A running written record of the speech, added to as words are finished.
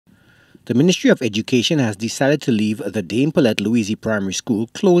The Ministry of Education has decided to leave the Pearlette Louisy Primary School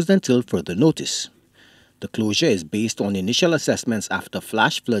closed until further notice. The closure is based on initial assessments after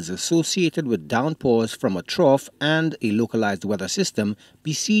flash floods associated with downpours from a trough and a localized weather system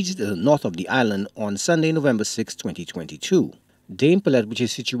besieged the north of the island on Sunday, November 6, 2022. Pearlette, which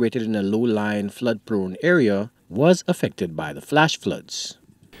is situated in a low-lying, flood-prone area, was affected by the flash floods.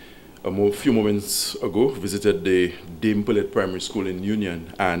 A few moments ago, visited the Pearlette Primary School in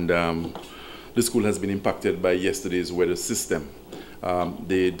Union, and the school has been impacted by yesterday's weather system.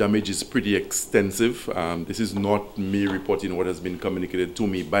 The damage is pretty extensive. This is not me reporting what has been communicated to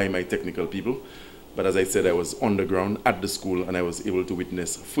me by my technical people, but as I said, I was on the ground at the school and I was able to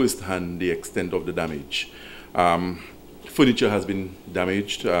witness firsthand the extent of the damage. Furniture has been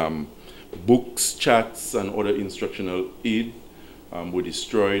damaged. Books, charts, and other instructional aid were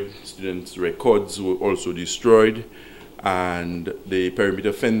destroyed. Students' records were also destroyed, and the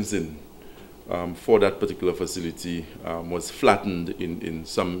perimeter fencing for that particular facility was flattened in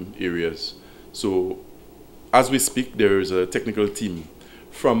some areas. So as we speak, there is a technical team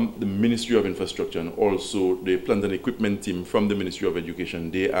from the Ministry of Infrastructure and also the plant and equipment team from the Ministry of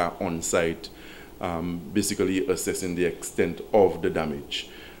Education. They are on site basically assessing the extent of the damage.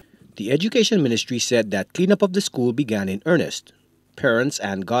 The Education Ministry said that cleanup of the school began in earnest. Parents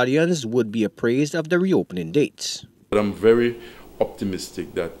and guardians would be appraised of the reopening dates. But I'm very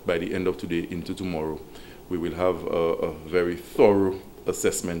optimistic that by the end of today into tomorrow, we will have a very thorough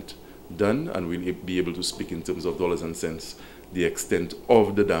assessment done, and we'll be able to speak in terms of dollars and cents the extent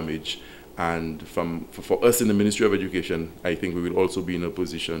of the damage. And for us in the Ministry of Education, I think we will also be in a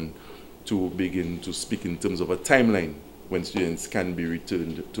position to begin to speak in terms of a timeline when students can be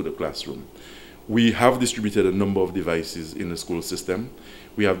returned to the classroom. We have distributed a number of devices in the school system.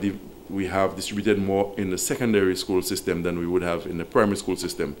 We have distributed more in the secondary school system than we would have in the primary school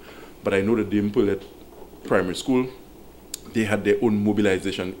system. But I know that the Pearlette Primary School, they had their own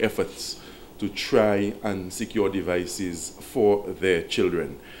mobilization efforts to try and secure devices for their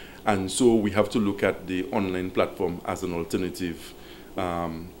children. And so we have to look at the online platform as an alternative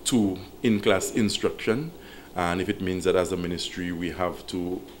to in-class instruction. And if it means that as a ministry we have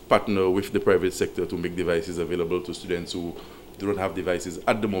to partner with the private sector to make devices available to students who do not have devices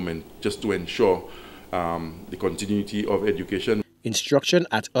at the moment, just to ensure the continuity of education. Instruction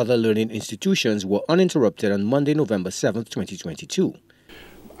at other learning institutions were uninterrupted on Monday, November 7, 2022.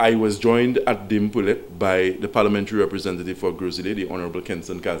 I was joined at Pearlette by the parliamentary representative for Grizzly, the Honorable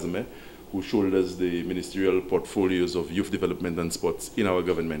Kenson Kazime, who shoulders the ministerial portfolios of youth development and sports in our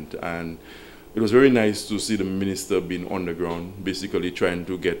government. And it was very nice to see the minister being on the ground, basically trying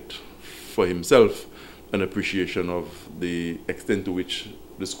to get for himself an appreciation of the extent to which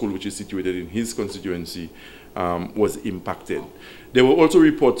the school, which is situated in his constituency, was impacted. There were also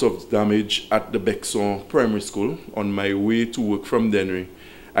reports of damage at the Bexon Primary School. On my way to work from Dennery,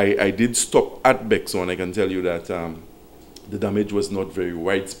 I did stop at Bexon. I can tell you that the damage was not very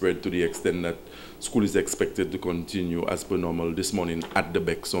widespread to the extent that school is expected to continue as per normal this morning at the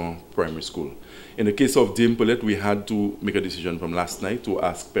Bexon Primary School. In the case of Pearlette, we had to make a decision from last night to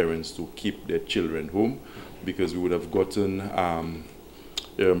ask parents to keep their children home because we would have gotten a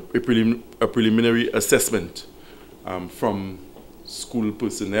preliminary assessment from school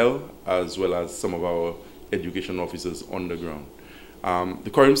personnel as well as some of our education officers on the ground. The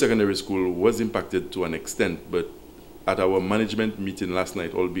Coram Secondary School was impacted to an extent, but at our management meeting last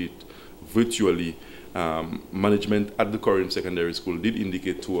night, albeit virtually, management at the Coram Secondary School did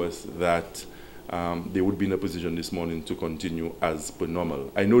indicate to us that they would be in a position this morning to continue as per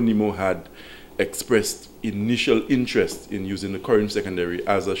normal. I know NEMO had expressed initial interest in using the Coram Secondary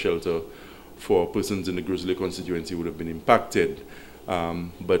as a shelter for persons in the Grizzly constituency who would have been impacted.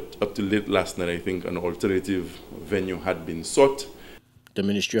 But up to late last night, I think an alternative venue had been sought. The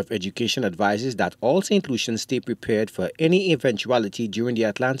Ministry of Education advises that all St. Lucians stay prepared for any eventuality during the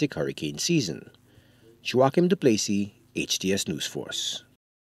Atlantic hurricane season. Joachim Duplessis, HTS News Force.